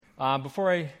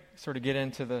Before I sort of get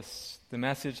into the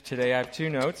message today, I have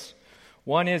two notes.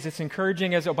 One is it's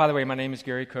encouraging by the way, my name is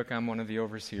Gary Cook. I'm one of the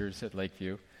overseers at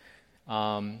Lakeview.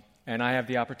 And I have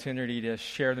the opportunity to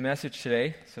share the message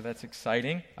today, so that's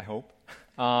exciting, I hope.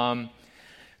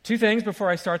 Two things before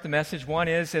I start the message. One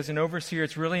is, as an overseer,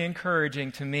 it's really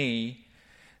encouraging to me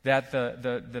that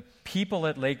the people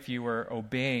at Lakeview are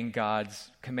obeying God's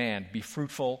command, be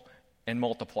fruitful and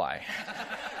multiply.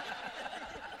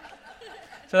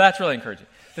 So that's really encouraging.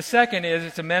 The second is,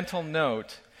 it's a mental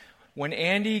note. When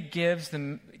Andy gives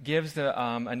the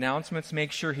announcements,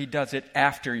 make sure he does it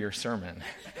after your sermon.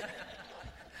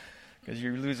 Because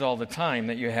you lose all the time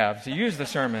that you have to use the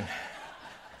sermon.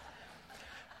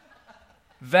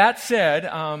 That said,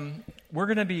 we're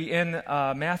going to be in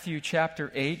Matthew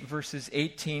chapter 8, verses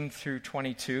 18 through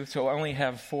 22. So I only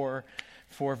have four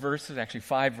verses, actually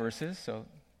 5 verses. So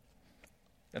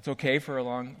that's okay for a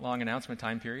long announcement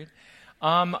time period.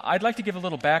 I'd like to give a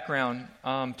little background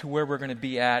to where we're going to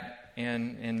be at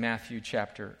in Matthew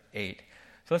chapter 8.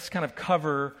 So let's kind of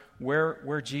cover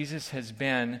where Jesus has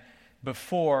been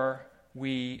before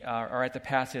we are at the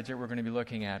passage that we're going to be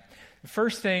looking at. The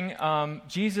first thing,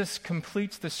 Jesus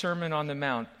completes the Sermon on the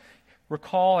Mount.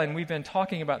 Recall, and we've been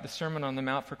talking about the Sermon on the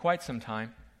Mount for quite some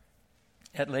time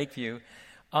at Lakeview.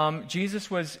 Jesus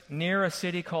was near a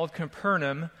city called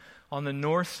Capernaum on the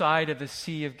north side of the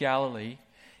Sea of Galilee,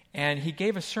 and he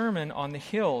gave a sermon on the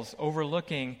hills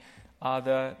overlooking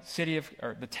the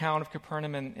town of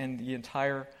Capernaum and the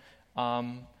entire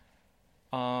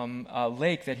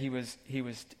lake that he was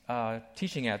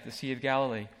teaching at, the Sea of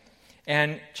Galilee.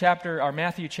 And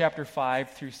Matthew chapter 5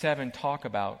 through 7 talk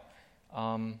about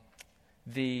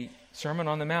the Sermon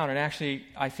on the Mount. And actually,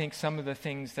 I think some of the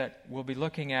things that we'll be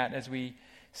looking at as we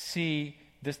see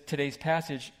today's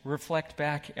passage reflect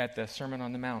back at the Sermon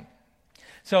on the Mount.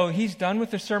 So he's done with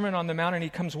the Sermon on the Mount, and he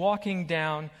comes walking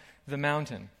down the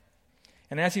mountain.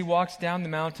 And as he walks down the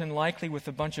mountain, likely with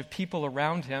a bunch of people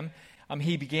around him,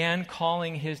 he began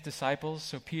calling his disciples.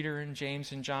 So Peter and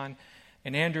James and John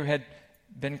and Andrew had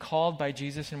been called by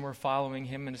Jesus and were following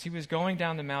him. And as he was going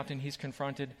down the mountain, he's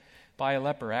confronted by a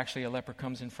leper. Actually, a leper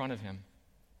comes in front of him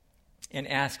and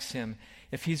asks him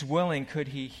if he's willing, could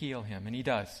he heal him? And he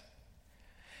does.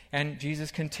 And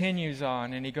Jesus continues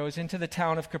on, and he goes into the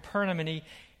town of Capernaum, and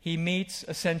he meets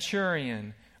a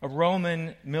centurion, a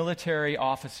Roman military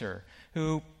officer,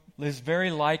 who is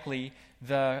very likely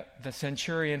the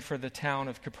centurion for the town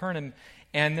of Capernaum.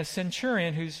 And the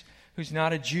centurion, who's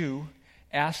not a Jew,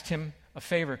 asked him a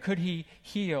favor. Could he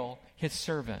heal his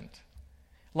servant?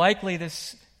 Likely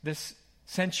this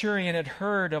centurion had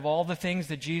heard of all the things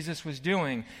that Jesus was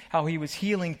doing, how he was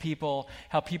healing people,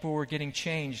 how people were getting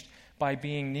changed by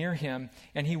being near him,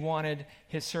 and he wanted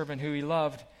his servant who he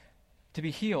loved to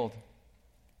be healed.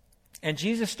 And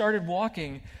Jesus started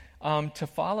walking to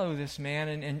follow this man,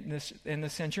 and the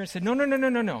centurion said,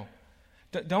 No.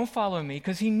 Don't follow me,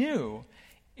 because he knew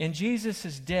in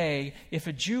Jesus' day, if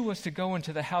a Jew was to go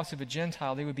into the house of a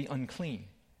Gentile, they would be unclean.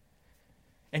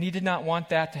 And he did not want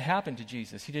that to happen to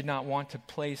Jesus. He did not want to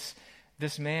place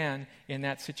this man in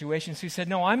that situation. So he said,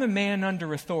 No, I'm a man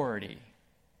under authority.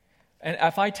 And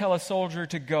if I tell a soldier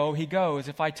to go, he goes.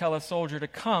 If I tell a soldier to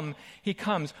come, he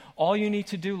comes. All you need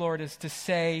to do, Lord, is to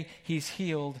say he's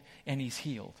healed, and he's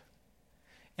healed.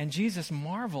 And Jesus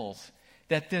marvels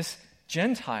that this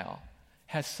Gentile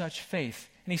has such faith.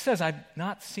 And he says, I've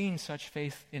not seen such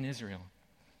faith in Israel.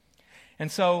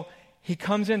 And so he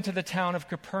comes into the town of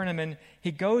Capernaum, and he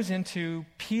goes into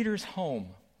Peter's home,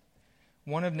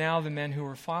 one of now the men who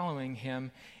were following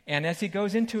him. And as he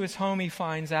goes into his home, he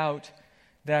finds out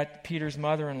that Peter's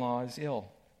mother-in-law is ill.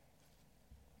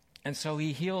 And so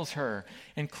he heals her.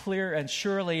 And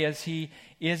surely as he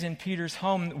is in Peter's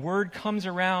home, word comes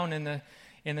around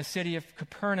in the city of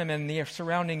Capernaum and the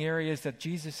surrounding areas that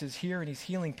Jesus is here and he's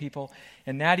healing people.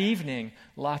 And that evening,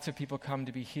 lots of people come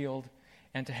to be healed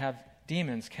and to have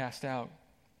demons cast out.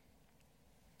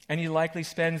 And he likely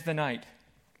spends the night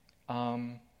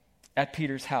at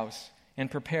Peter's house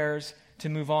and prepares to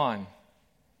move on.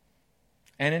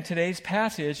 And in today's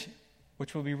passage,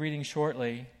 which we'll be reading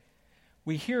shortly,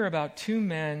 we hear about two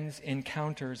men's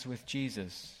encounters with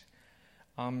Jesus.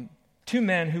 Two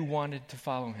men who wanted to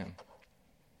follow him.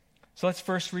 So let's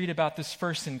first read about this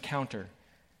first encounter.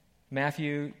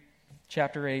 Matthew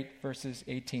chapter 8, verses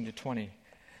 18 to 20.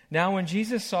 Now when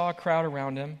Jesus saw a crowd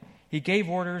around him, he gave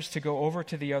orders to go over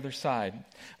to the other side.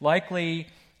 Likely,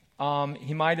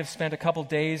 he might have spent a couple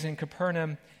days in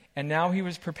Capernaum, and now he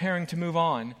was preparing to move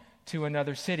on to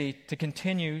another city to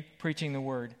continue preaching the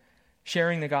word,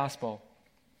 sharing the gospel.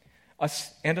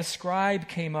 And a scribe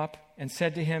came up and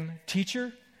said to him,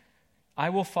 "Teacher, I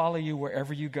will follow you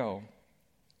wherever you go."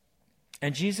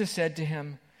 And Jesus said to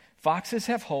him, "Foxes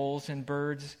have holes and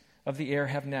birds of the air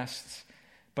have nests,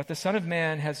 but the Son of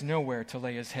Man has nowhere to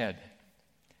lay his head."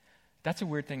 That's a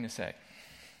weird thing to say.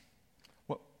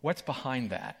 What's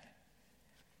behind that?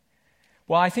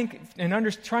 Well, I think in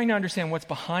trying to understand what's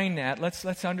behind that,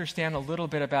 let's understand a little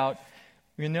bit about,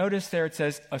 you notice there it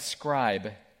says a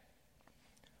scribe.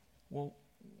 Well,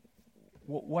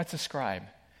 what's a scribe?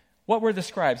 What were the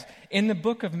scribes? In the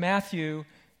book of Matthew,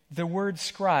 the word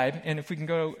scribe, and if we can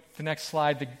go to the next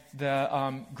slide,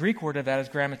 the Greek word of that is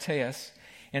grammateus,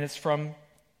 and it's from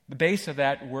the base of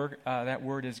that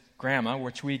word is gramma,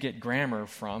 which we get grammar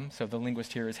from, so the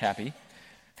linguist here is happy.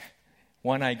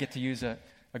 One, I get to use a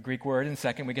Greek word, and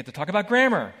second, we get to talk about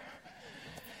grammar.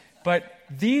 But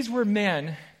these were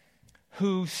men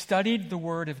who studied the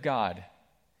Word of God.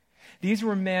 These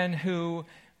were men who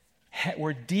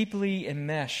were deeply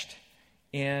enmeshed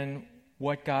in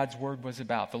what God's Word was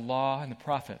about, the law and the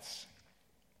prophets.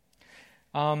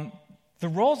 The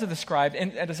roles of the scribe,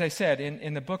 and as I said,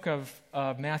 in the book of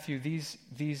Matthew,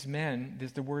 these men,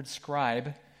 the word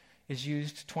scribe is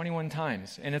used 21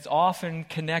 times, and it's often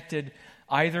connected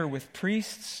either with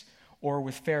priests or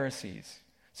with Pharisees.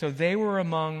 So they were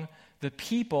among the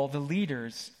people, the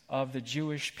leaders of the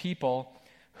Jewish people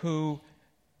who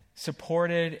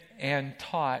supported and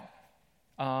taught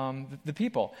the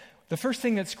people. The first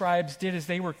thing that scribes did is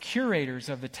they were curators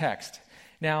of the text.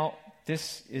 Now,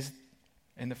 this is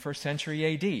in the 1st century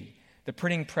A.D. The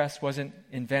printing press wasn't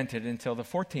invented until the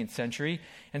 14th century,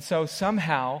 and so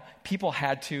somehow people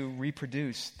had to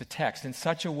reproduce the text in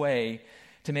such a way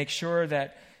to make sure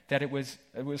that it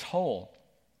was whole.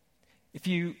 If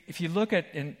you look at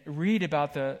and read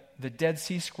about the Dead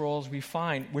Sea Scrolls we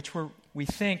find, we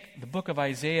think the book of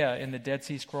Isaiah in the Dead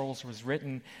Sea Scrolls was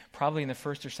written probably in the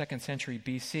 1st or 2nd century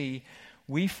BC,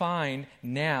 we find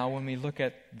now, when we look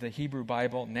at the Hebrew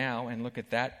Bible now and look at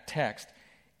that text,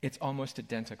 it's almost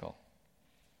identical.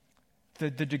 The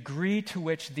degree to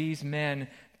which these men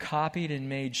copied and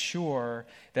made sure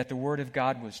that the Word of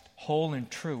God was whole and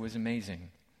true is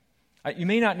amazing. You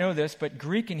may not know this, but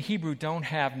Greek and Hebrew don't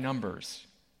have numbers.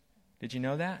 Did you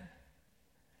know that?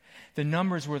 The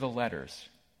numbers were the letters.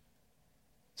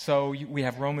 So we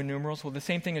have Roman numerals. Well, the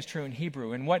same thing is true in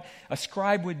Hebrew. And what a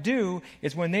scribe would do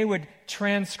is when they would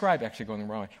transcribe, actually going the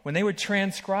wrong way, when they would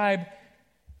transcribe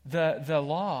the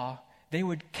law, they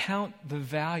would count the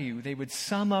value. They would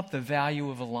sum up the value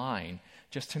of a line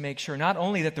just to make sure not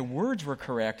only that the words were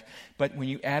correct, but when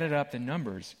you added up the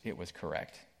numbers, it was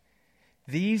correct.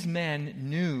 These men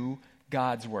knew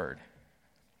God's word.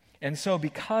 And so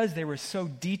because they were so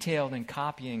detailed in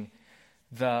copying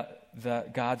the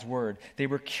God's word, they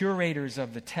were curators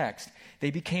of the text.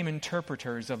 They became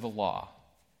interpreters of the law.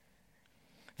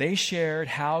 They shared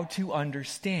how to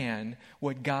understand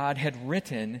what God had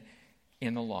written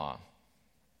in the law.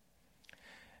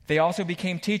 They also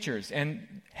became teachers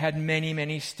and had many,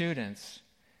 many students.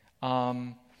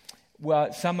 Some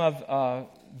of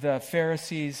the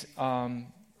Pharisees'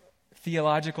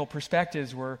 theological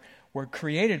perspectives were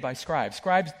created by scribes.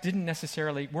 Scribes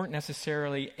weren't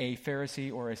necessarily a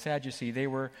Pharisee or a Sadducee.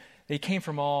 They came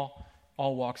from all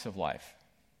walks of life.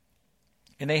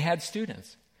 And they had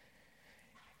students.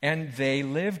 And they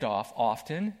lived off,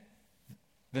 often,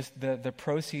 the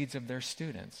proceeds of their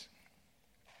students.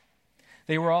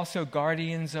 They were also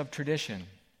guardians of tradition.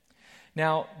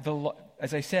 Now,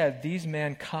 as I said, these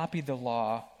men copied the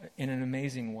law in an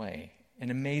amazing way, an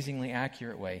amazingly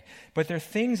accurate way. But there are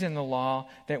things in the law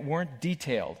that weren't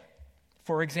detailed.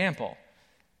 For example,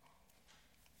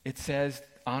 it says,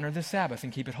 honor the Sabbath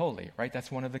and keep it holy, right?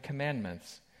 That's one of the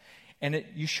commandments. And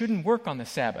you shouldn't work on the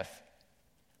Sabbath.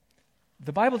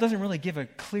 The Bible doesn't really give a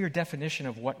clear definition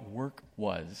of what work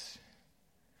was.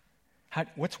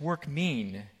 What's work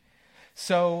mean?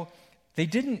 So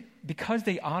because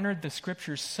they honored the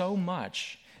Scriptures so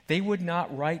much, they would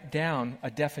not write down a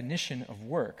definition of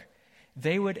work.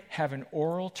 They would have an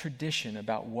oral tradition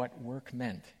about what work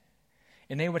meant.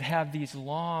 And they would have these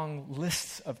long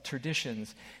lists of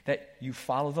traditions that you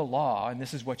follow the law and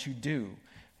this is what you do.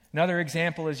 Another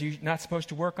example is you're not supposed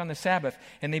to work on the Sabbath,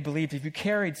 and they believed if you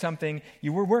carried something,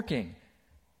 you were working.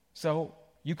 So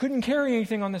you couldn't carry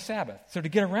anything on the Sabbath. So to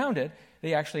get around it,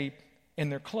 they actually, in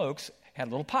their cloaks, had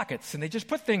little pockets, and they just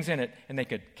put things in it, and they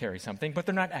could carry something, but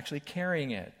they're not actually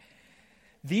carrying it.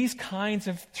 These kinds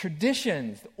of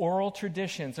traditions, oral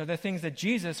traditions, are the things that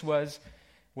Jesus was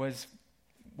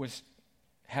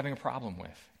having a problem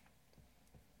with.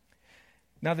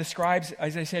 Now, the scribes,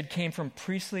 as I said, came from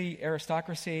priestly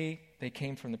aristocracy. They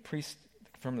came from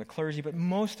the clergy, but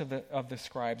most of the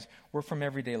scribes were from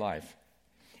everyday life.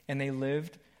 and they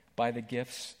lived by the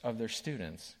gifts of their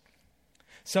students.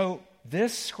 So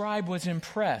this scribe was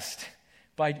impressed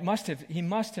he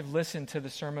must have listened to the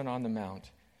Sermon on the Mount.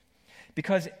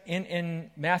 Because in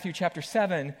Matthew chapter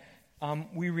 7,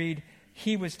 we read,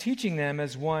 he was teaching them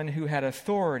as one who had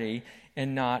authority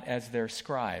and not as their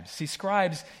scribes. See,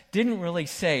 scribes didn't really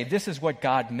say, this is what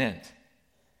God meant.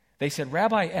 They said,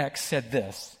 Rabbi X said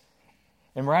this,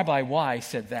 and Rabbi Y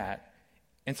said that.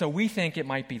 And so we think it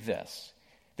might be this.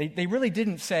 They really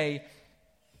didn't say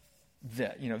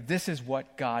that, this is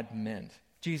what God meant.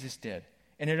 Jesus did.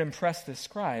 And it impressed the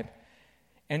scribe.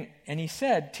 And he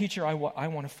said, teacher, I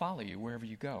want to follow you wherever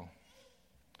you go.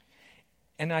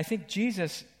 And I think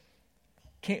Jesus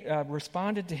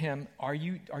responded to him, are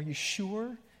you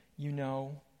sure you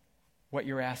know what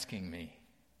you're asking me?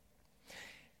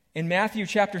 In Matthew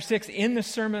chapter 6, in the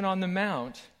Sermon on the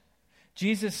Mount,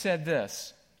 Jesus said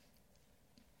this,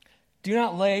 do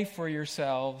not lay for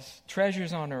yourselves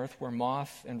treasures on earth where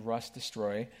moth and rust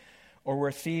destroy, or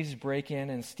where thieves break in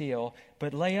and steal,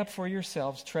 but lay up for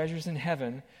yourselves treasures in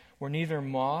heaven where neither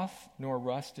moth nor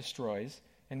rust destroys,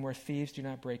 and where thieves do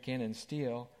not break in and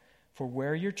steal. For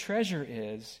where your treasure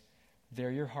is,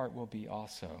 there your heart will be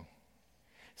also.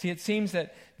 See, it seems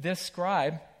that this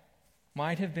scribe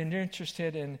might have been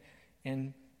interested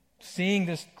in seeing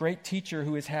this great teacher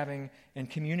who is having and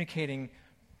communicating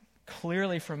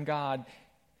clearly from God.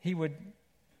 He would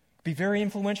be very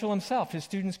influential himself. His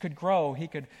students could grow. He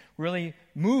could really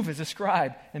move as a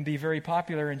scribe and be very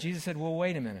popular. And Jesus said, well,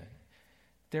 wait a minute.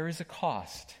 There is a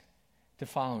cost to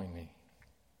following me.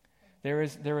 There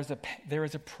is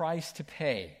a price to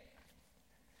pay.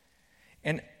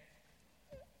 And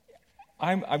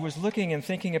I was looking and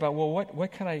thinking about, well,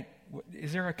 what can I,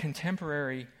 is there a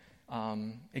contemporary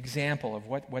example of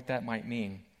what that might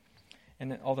mean?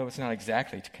 And although it's not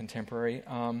exactly contemporary,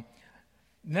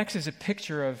 next is a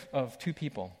picture of two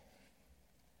people.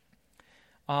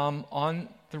 On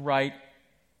the right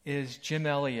is Jim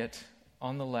Elliot.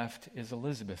 On the left is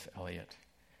Elizabeth Elliot.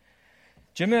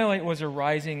 Jim Elliot was a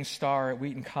rising star at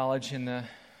Wheaton College in the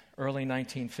early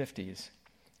 1950s,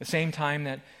 the same time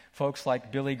that folks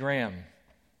like Billy Graham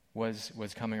was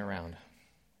coming around.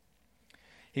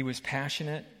 He was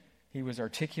passionate, he was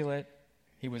articulate,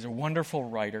 he was a wonderful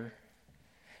writer.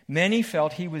 Many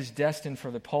felt he was destined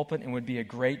for the pulpit and would be a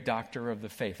great doctor of the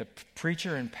faith, a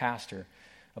preacher and pastor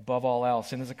above all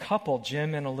else. And as a couple,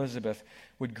 Jim and Elizabeth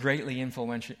would greatly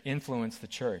influence the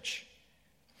church.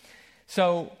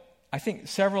 So I think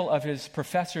several of his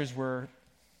professors were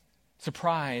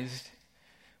surprised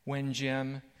when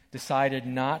Jim decided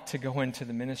not to go into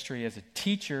the ministry as a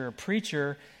teacher or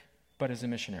preacher, but as a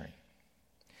missionary.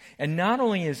 And not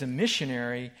only as a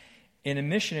missionary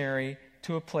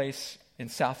to a place in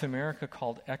South America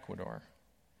called Ecuador,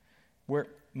 where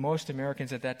most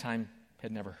Americans at that time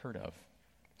had never heard of.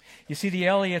 You see, the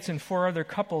Elliots and 4 other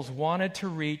couples wanted to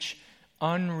reach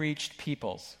unreached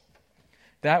peoples.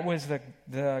 That was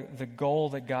the goal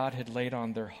that God had laid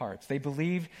on their hearts. They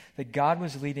believed that God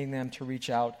was leading them to reach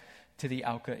out to the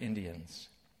Auca Indians.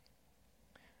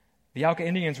 The Auca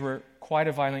Indians were quite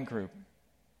a violent group.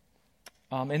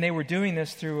 And they were doing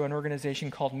this through an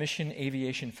organization called Mission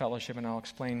Aviation Fellowship, and I'll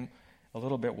explain a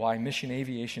little bit why Mission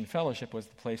Aviation Fellowship was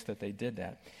the place that they did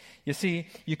that. You see,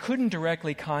 you couldn't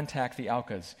directly contact the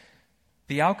Aucas.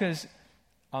 The Aucas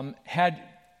had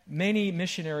many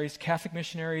missionaries, Catholic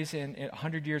missionaries,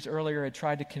 100 years earlier had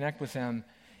tried to connect with them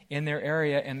in their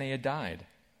area, and they had died.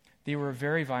 They were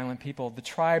very violent people. The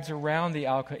tribes around the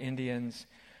Auca Indians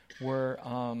were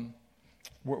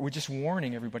just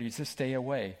warning everybody to stay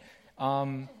away.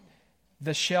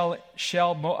 The Shell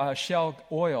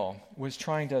Oil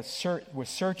was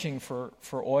searching for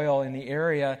oil in the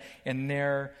area, and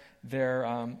their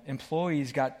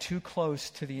employees got too close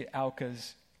to the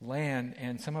Auca's land,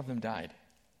 and some of them died.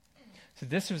 So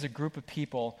this was a group of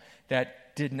people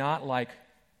that did not like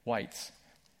whites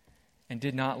and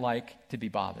did not like to be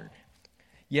bothered.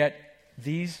 Yet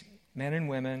these men and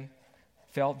women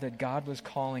felt that God was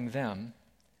calling them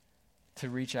to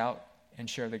reach out and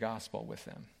share the gospel with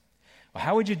them. Well,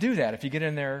 how would you do that if you get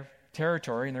in their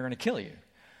territory and they're going to kill you?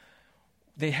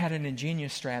 They had an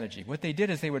ingenious strategy. What they did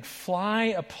is they would fly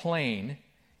a plane.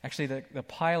 Actually, the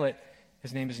pilot,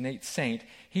 his name is Nate Saint,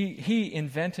 he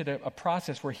invented a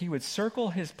process where he would circle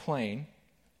his plane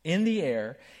in the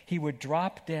air. He would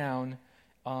drop down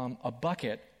a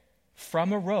bucket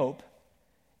from a rope.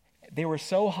 They were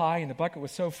so high and the bucket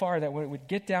was so far that when it would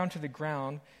get down to the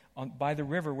ground by the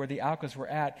river where the Aucas were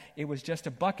at, it was just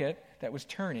a bucket that was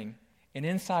turning, and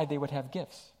inside they would have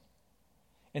gifts.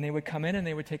 And they would come in and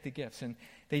they would take the gifts. And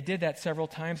they did that several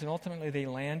times, and ultimately they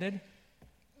landed.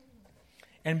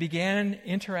 and began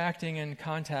interacting and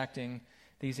contacting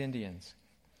these Indians.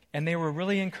 And they were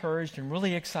really encouraged and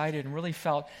really excited and really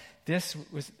felt this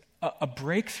was a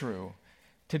breakthrough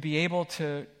to be able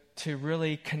to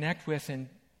really connect with and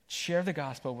share the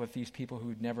gospel with these people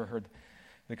who'd never heard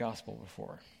the gospel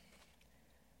before.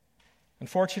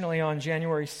 Unfortunately, on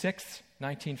January 6th,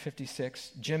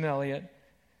 1956, Jim Elliot,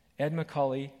 Ed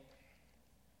McCully,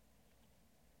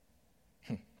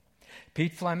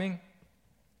 Pete Fleming,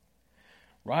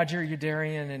 Roger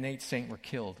Youderian, and Nate Saint were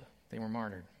killed. They were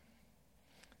martyred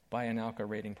by an Alka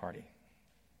raiding party.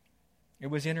 It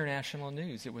was international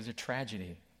news. It was a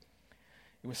tragedy.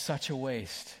 It was such a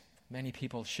waste. Many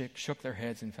people shook their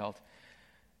heads and felt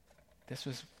this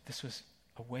was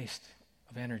a waste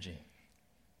of energy.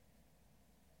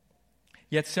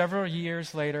 Yet several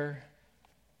years later,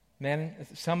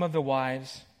 some of the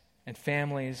wives and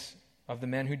families of the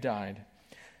men who died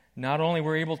not only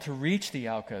were able to reach the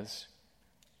Alkas,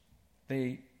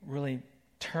 they really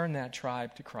turned that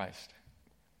tribe to Christ.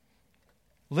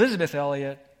 Elizabeth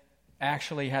Elliot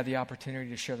actually had the opportunity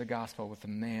to share the gospel with the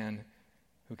man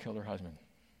who killed her husband.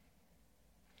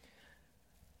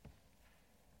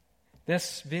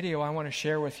 This video I want to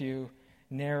share with you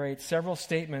narrates several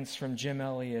statements from Jim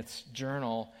Elliot's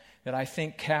journal that I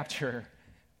think capture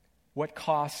what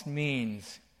cost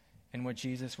means and what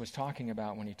Jesus was talking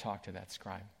about when he talked to that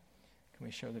scribe. Can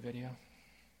we show the video?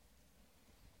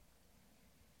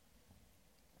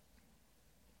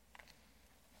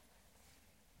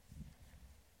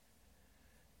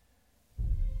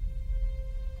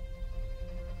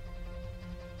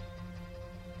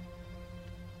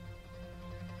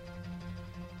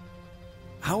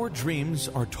 Our dreams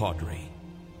are tawdry,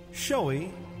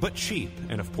 showy, but cheap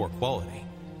and of poor quality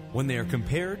when they are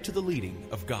compared to the leading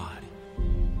of God.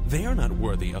 They are not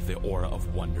worthy of the aura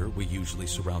of wonder we usually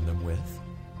surround them with.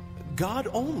 God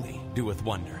only doeth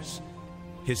wonders.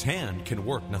 His hand can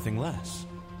work nothing less.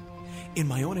 In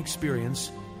my own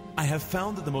experience, I have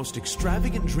found that the most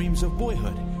extravagant dreams of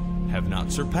boyhood have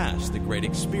not surpassed the great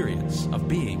experience of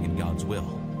being in God's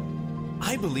will.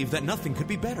 I believe that nothing could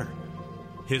be better.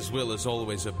 His will is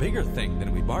always a bigger thing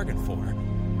than we bargain for.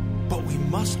 But we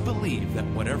must believe that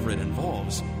whatever it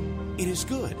involves, it is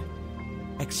good,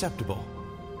 acceptable,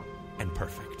 and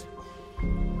perfect.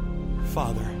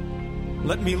 Father,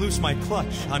 let me loose my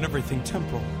clutch on everything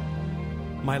temporal,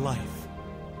 my life,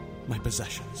 my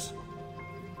possessions.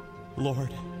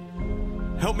 Lord,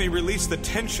 help me release the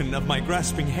tension of my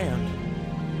grasping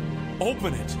hand.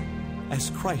 Open it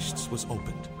as Christ's was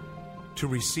opened to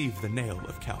receive the nail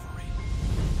of Calvary,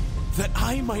 that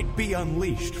I might be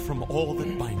unleashed from all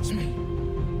that binds me.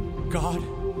 God,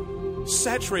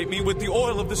 saturate me with the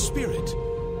oil of the Spirit,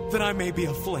 that I may be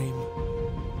a flame.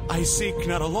 I seek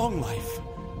not a long life,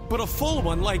 but a full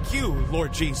one like you,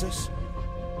 Lord Jesus.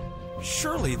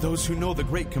 Surely those who know the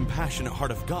great compassionate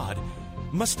heart of God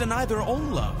must deny their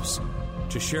own loves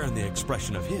to share in the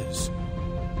expression of His.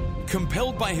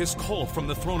 Compelled by His call from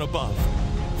the throne above,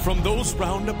 from those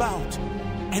round about,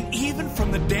 and even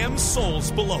from the damned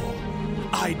souls below,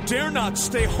 I dare not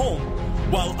stay home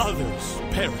while others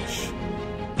perish.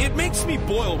 It makes me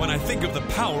boil when I think of the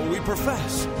power we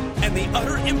profess and the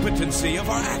utter impotency of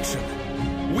our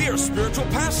action. We are spiritual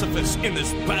pacifists in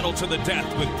this battle to the death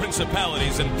with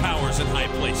principalities and powers in high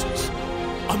places.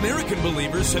 American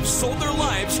believers have sold their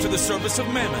lives to the service of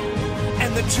mammon,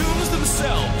 and the tombs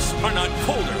themselves are not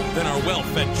colder than our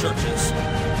well-fed churches.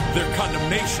 Their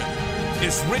condemnation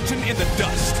is written in the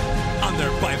dust on their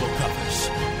Bible covers.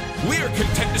 We are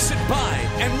content to sit by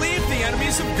and leave the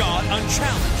enemies of God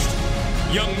unchallenged.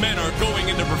 Young men are going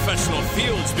into professional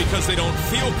fields because they don't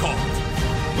feel called.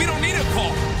 We don't need a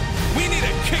call. We need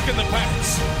a kick in the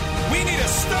pants. We need a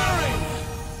stirring.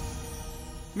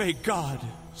 May God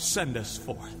send us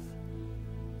forth,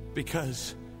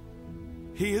 because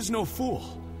He is no fool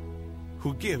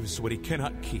who gives what he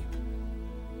cannot keep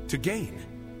to gain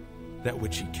that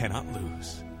which he cannot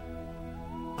lose.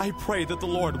 I pray that the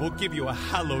Lord will give you a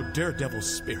hallowed daredevil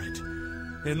spirit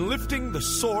in lifting the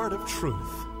sword of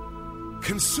truth,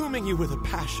 consuming you with a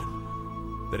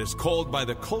passion that is called by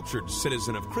the cultured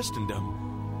citizen of Christendom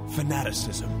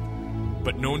fanaticism,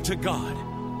 but known to God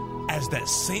as that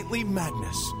saintly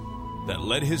madness that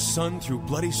led His Son through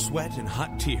bloody sweat and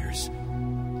hot tears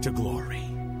to glory.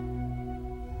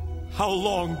 How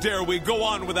long dare we go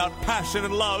on without passion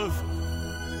and love?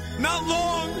 Not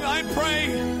long, I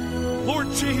pray,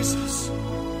 Lord Jesus,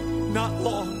 not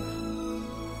long.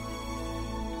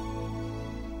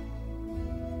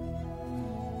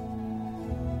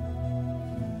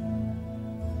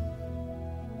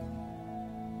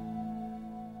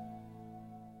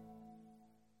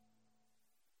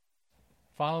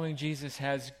 Following Jesus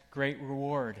has great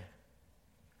reward,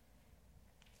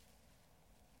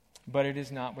 but it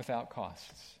is not without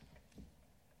costs.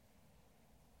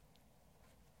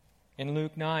 In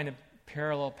Luke 9, a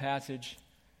parallel passage,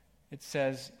 it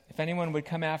says, "If anyone would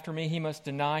come after me, he must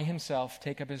deny himself,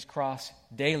 take up his cross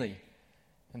daily,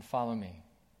 and follow me."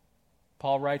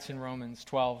 Paul writes in Romans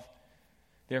 12,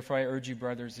 "Therefore I urge you,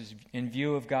 brothers, in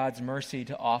view of God's mercy,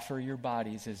 to offer your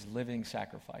bodies as living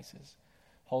sacrifices,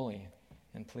 holy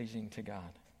and pleasing to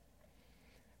God."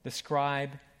 The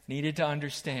scribe needed to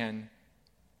understand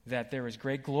that there is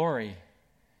great glory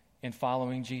in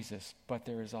following Jesus, but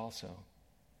there is also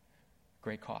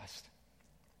great cost.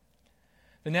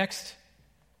 The next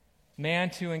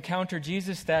man to encounter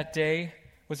Jesus that day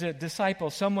was a disciple,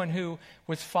 someone who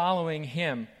was following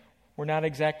him. We're not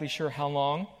exactly sure how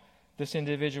long this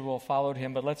individual followed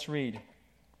him, but let's read.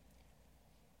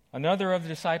 Another of the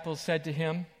disciples said to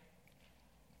him,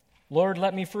 "Lord,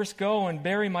 let me first go and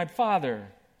bury my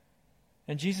father."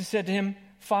 And Jesus said to him,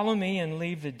 "Follow me and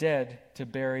leave the dead to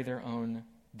bury their own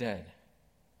dead."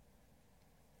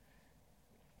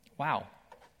 Wow,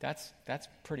 that's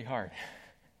pretty hard.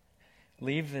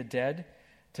 Leave the dead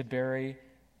to bury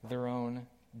their own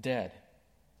dead.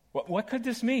 What could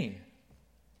this mean?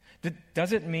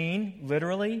 Does it mean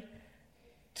literally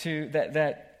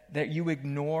that you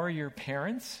ignore your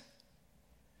parents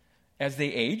as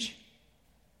they age?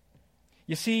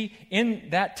 You see,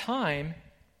 in that time,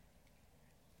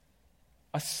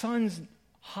 a son's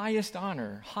highest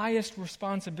honor, highest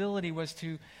responsibility was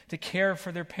to care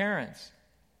for their parents,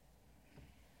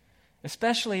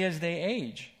 especially as they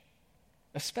age,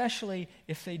 especially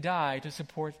if they die, to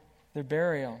support their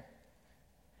burial.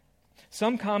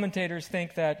 Some commentators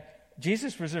think that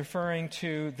Jesus was referring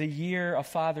to the year a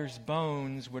father's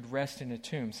bones would rest in a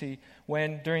tomb. See,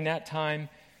 during that time,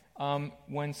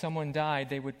 when someone died,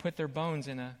 they would put their bones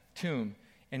in a tomb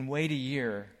and wait a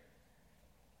year.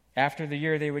 After the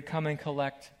year, they would come and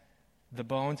collect the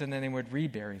bones, and then they would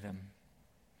rebury them.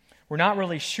 We're not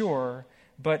really sure,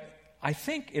 but I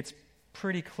think it's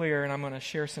pretty clear, and I'm going to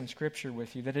share some scripture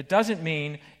with you, that it doesn't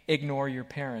mean ignore your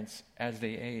parents as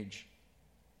they age.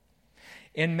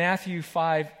 In Matthew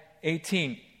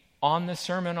 5:18, on the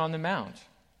Sermon on the Mount,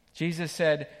 Jesus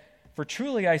said, "For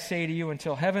truly I say to you,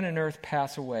 until heaven and earth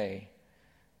pass away,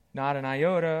 not an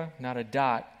iota, not a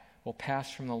dot will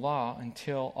pass from the law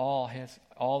until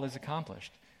all is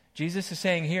accomplished." Jesus is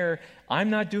saying here, I'm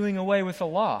not doing away with the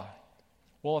law.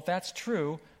 Well, if that's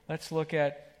true, let's look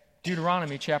at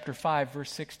Deuteronomy chapter 5,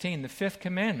 verse 16, the fifth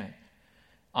commandment.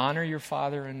 Honor your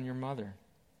father and your mother,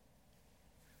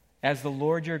 as the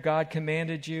Lord your God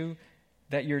commanded you,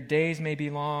 that your days may be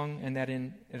long and that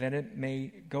it may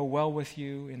go well with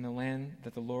you in the land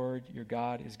that the Lord your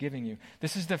God is giving you.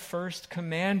 This is the first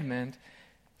commandment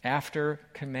after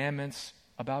commandments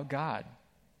about God.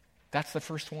 That's the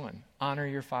first one. Honor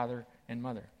your father and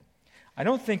mother. I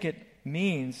don't think it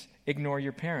means ignore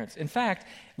your parents. In fact,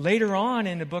 later on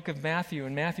in the book of Matthew,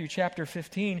 in Matthew chapter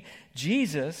 15,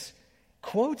 Jesus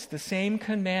quotes the same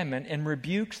commandment and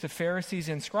rebukes the Pharisees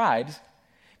and scribes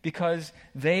because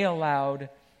they allowed,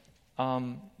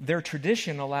 their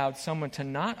tradition allowed someone to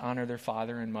not honor their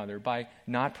father and mother by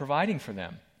not providing for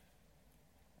them.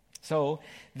 So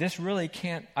this really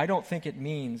I don't think it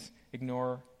means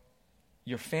ignore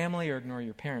your family or ignore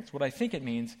your parents. What I think it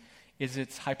means is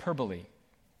it's hyperbole.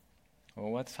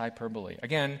 Well, what's hyperbole?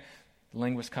 Again, the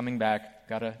linguist coming back,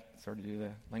 got to sort of do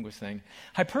the linguist thing.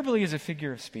 Hyperbole is a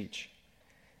figure of speech.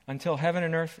 Until heaven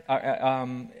and earth,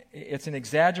 it's an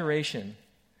exaggeration,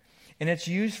 and it's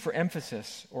used for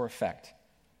emphasis or effect.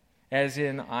 As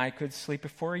in, I could sleep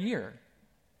for a year.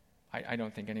 I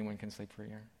don't think anyone can sleep for a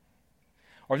year.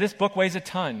 Or this book weighs a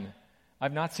ton.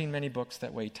 I've not seen many books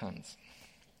that weigh tons.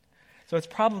 So it's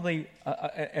probably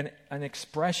an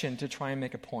expression to try and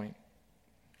make a point.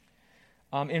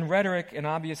 In rhetoric, an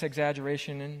obvious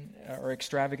exaggeration or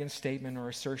extravagant statement or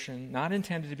assertion, not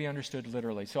intended to be understood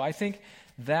literally. So I think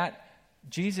that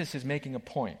Jesus is making a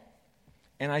point.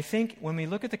 And I think when we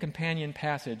look at the companion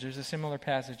passage, there's a similar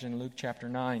passage in Luke chapter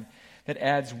 9 that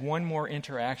adds one more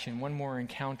interaction, one more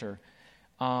encounter.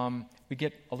 We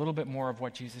get a little bit more of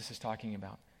what Jesus is talking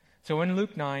about. So in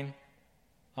Luke 9,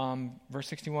 verse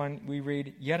 61, we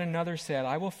read, "Yet another said,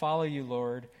 'I will follow you,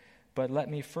 Lord, but let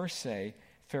me first say,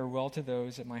 farewell to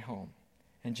those at my home.'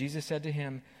 And Jesus said to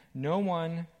him, 'No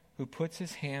one who puts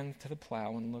his hand to the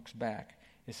plow and looks back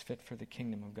is fit for the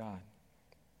kingdom of God.'"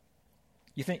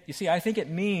 I think it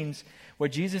means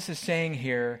what Jesus is saying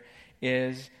here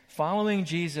is following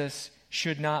Jesus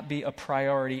should not be a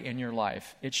priority in your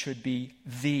life. It should be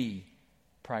the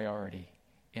priority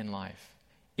in life.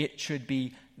 It should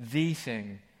be the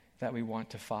thing that we want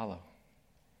to follow.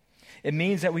 It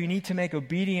means that we need to make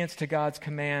obedience to God's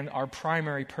command our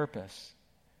primary purpose.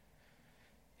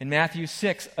 In Matthew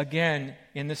 6, again,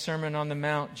 in the Sermon on the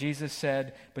Mount, Jesus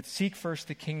said, "But seek first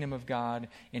the kingdom of God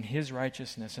and His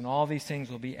righteousness, and all these things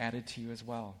will be added to you as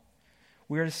well."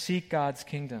 We are to seek God's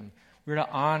kingdom. We're to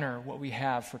honor what we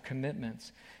have for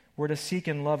commitments. We're to seek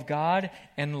and love God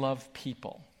and love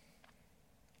people.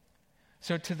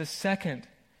 So to the second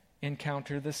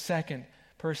encounter, the second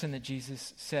person that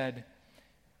Jesus said,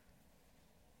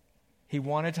 He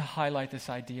wanted to highlight this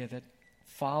idea that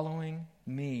following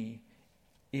me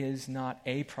is not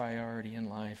a priority in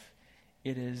life.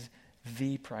 It is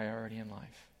the priority in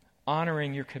life.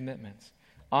 Honoring your commitments,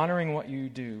 honoring what you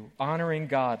do, honoring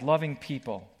God, loving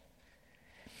people.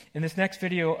 In this next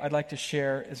video I'd like to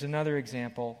share is another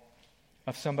example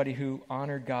of somebody who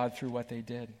honored God through what they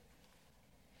did.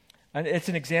 And it's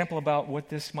an example about what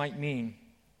this might mean.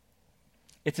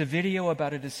 It's a video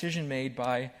about a decision made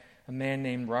by a man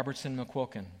named Robertson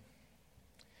McQuilkin.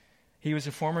 He was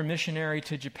a former missionary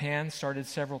to Japan, started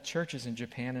several churches in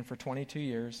Japan, and for 22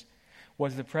 years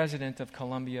was the president of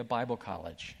Columbia Bible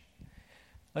College.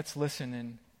 Let's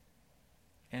listen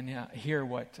and hear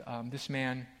what this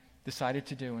man decided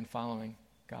to do in following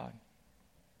God.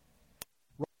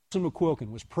 Robertson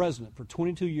McQuilkin was president for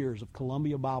 22 years of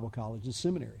Columbia Bible College and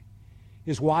Seminary.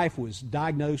 His wife was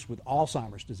diagnosed with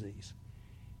Alzheimer's disease.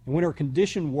 And when her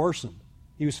condition worsened,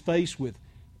 he was faced with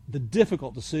the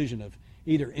difficult decision of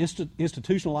either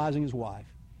institutionalizing his wife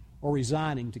or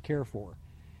resigning to care for her.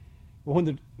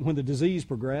 Well, when the disease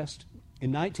progressed,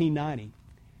 in 1990,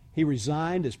 he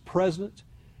resigned as president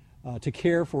to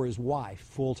care for his wife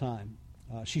full time.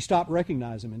 She stopped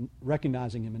recognizing him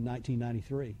in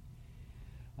 1993.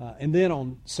 And then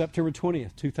on September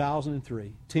 20th,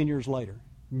 2003, 10 years later,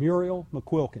 Muriel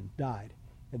McQuilkin died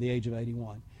at the age of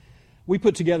 81. We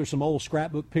put together some old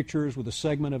scrapbook pictures with a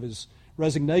segment of his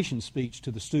resignation speech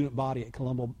to the student body at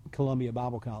Columbia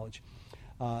Bible College.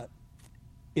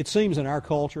 It seems in our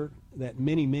culture that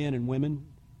many men and women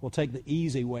will take the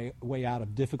easy way out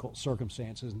of difficult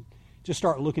circumstances and just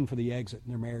start looking for the exit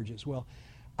in their marriages. Well,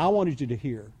 I wanted you to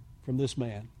hear from this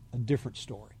man a different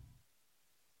story.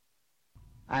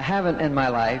 I haven't in my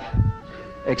life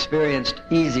experienced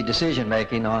easy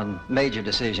decision-making on major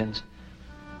decisions,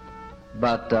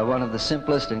 but one of the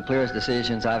simplest and clearest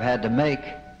decisions I've had to make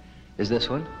is this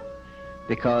one,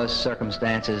 because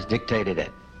circumstances dictated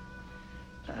it.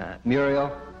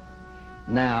 Muriel,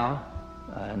 now,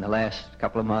 in the last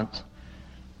couple of months,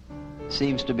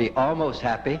 seems to be almost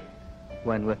happy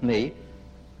when with me,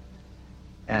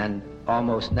 and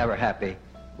almost never happy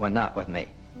when not with me.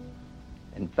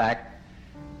 In fact,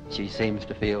 she seems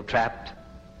to feel trapped,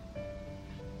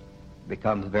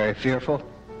 becomes very fearful,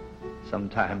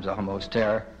 sometimes almost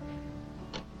terror,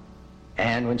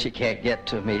 and when she can't get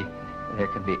to me, there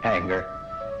can be anger.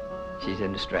 She's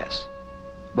in distress.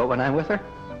 But when I'm with her,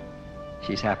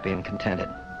 she's happy and contented.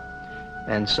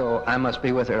 And so I must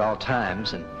be with her at all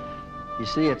times. And you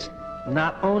see, it's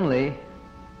not only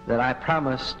that I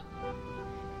promised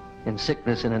in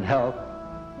sickness and in health,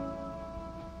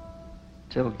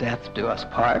 till death do us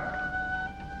part,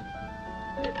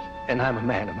 and I'm a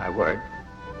man of my word.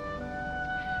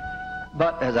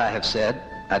 But as I have said,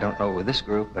 I don't know with this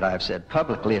group, but I've said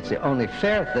publicly, it's the only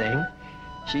fair thing.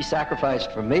 She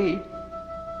sacrificed for me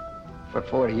for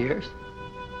 40 years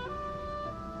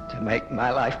to make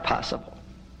my life possible.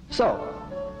 So,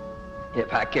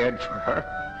 if I cared for her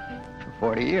for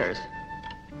 40 years,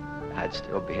 I'd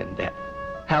still be in debt.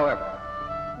 However,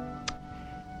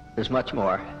 there's much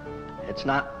more. It's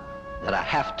not that I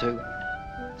have to,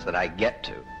 it's that I get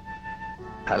to.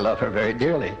 I love her very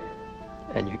dearly,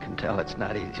 and you can tell it's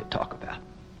not easy to talk about.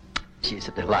 She's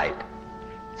a delight.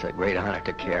 It's a great honor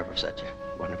to care for such a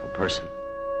wonderful person.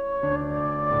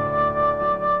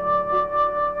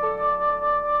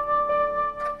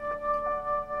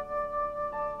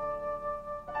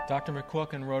 Dr.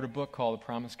 McQuilkin wrote a book called The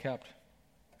Promise Kept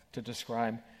to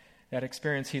describe that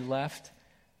experience. He left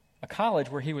a college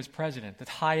where he was president, the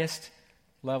highest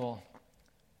level,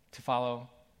 to follow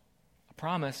a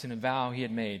promise and a vow he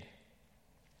had made.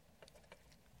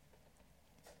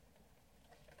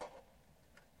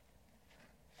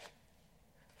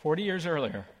 "40 years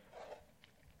earlier,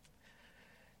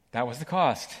 that was the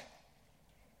cost.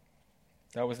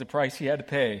 That was the price he had to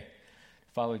pay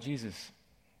to follow Jesus.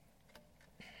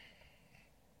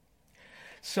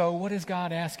 So what is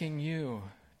God asking you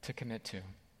to commit to?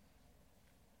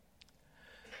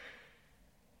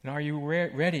 And are you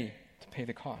ready to pay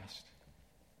the cost?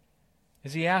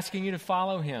 Is he asking you to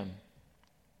follow him?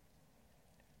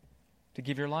 To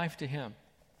give your life to him?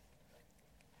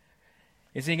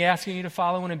 Is he asking you to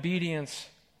follow in obedience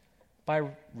by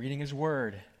reading his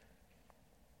word,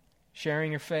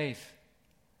 sharing your faith,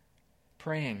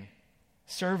 praying,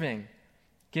 serving,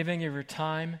 giving of your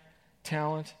time,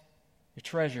 talent, your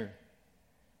treasure?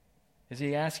 Is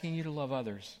he asking you to love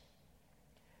others?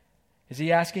 Is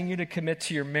he asking you to commit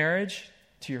to your marriage,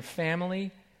 to your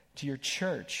family, to your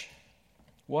church?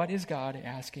 What is God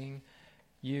asking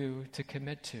you to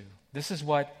commit to? This is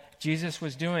what Jesus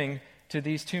was doing to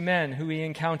these two men who he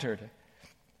encountered.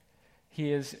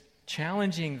 He is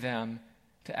challenging them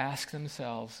to ask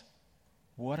themselves,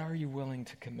 what are you willing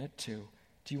to commit to?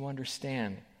 Do you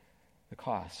understand the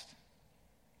cost?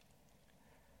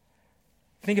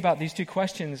 Think about these two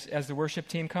questions as the worship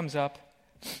team comes up,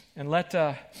 and let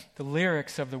the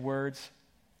lyrics of the words,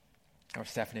 or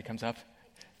Stephanie comes up,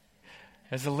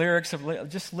 as the lyrics of,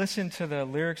 just listen to the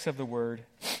lyrics of the word,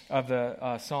 of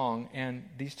the song, and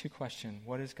these two questions.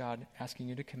 What is God asking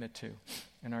you to commit to?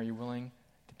 And are you willing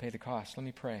to pay the cost? Let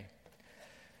me pray.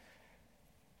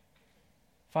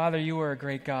 Father, you are a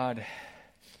great God.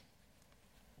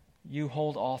 You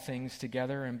hold all things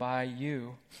together, and by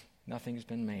you, nothing's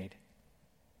been made.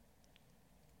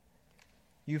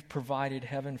 You've provided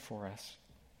heaven for us.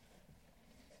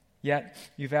 Yet,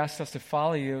 you've asked us to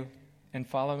follow you, and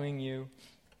following you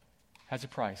has a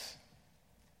price.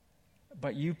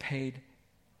 But you paid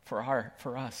for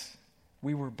us.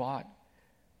 We were bought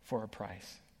for a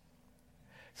price.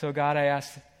 So God, I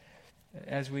ask,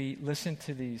 as we listen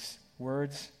to these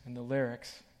words and the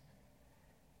lyrics,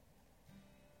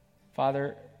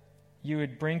 Father, you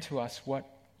would bring to us what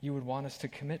you would want us to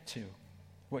commit to,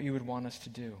 what you would want us to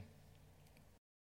do.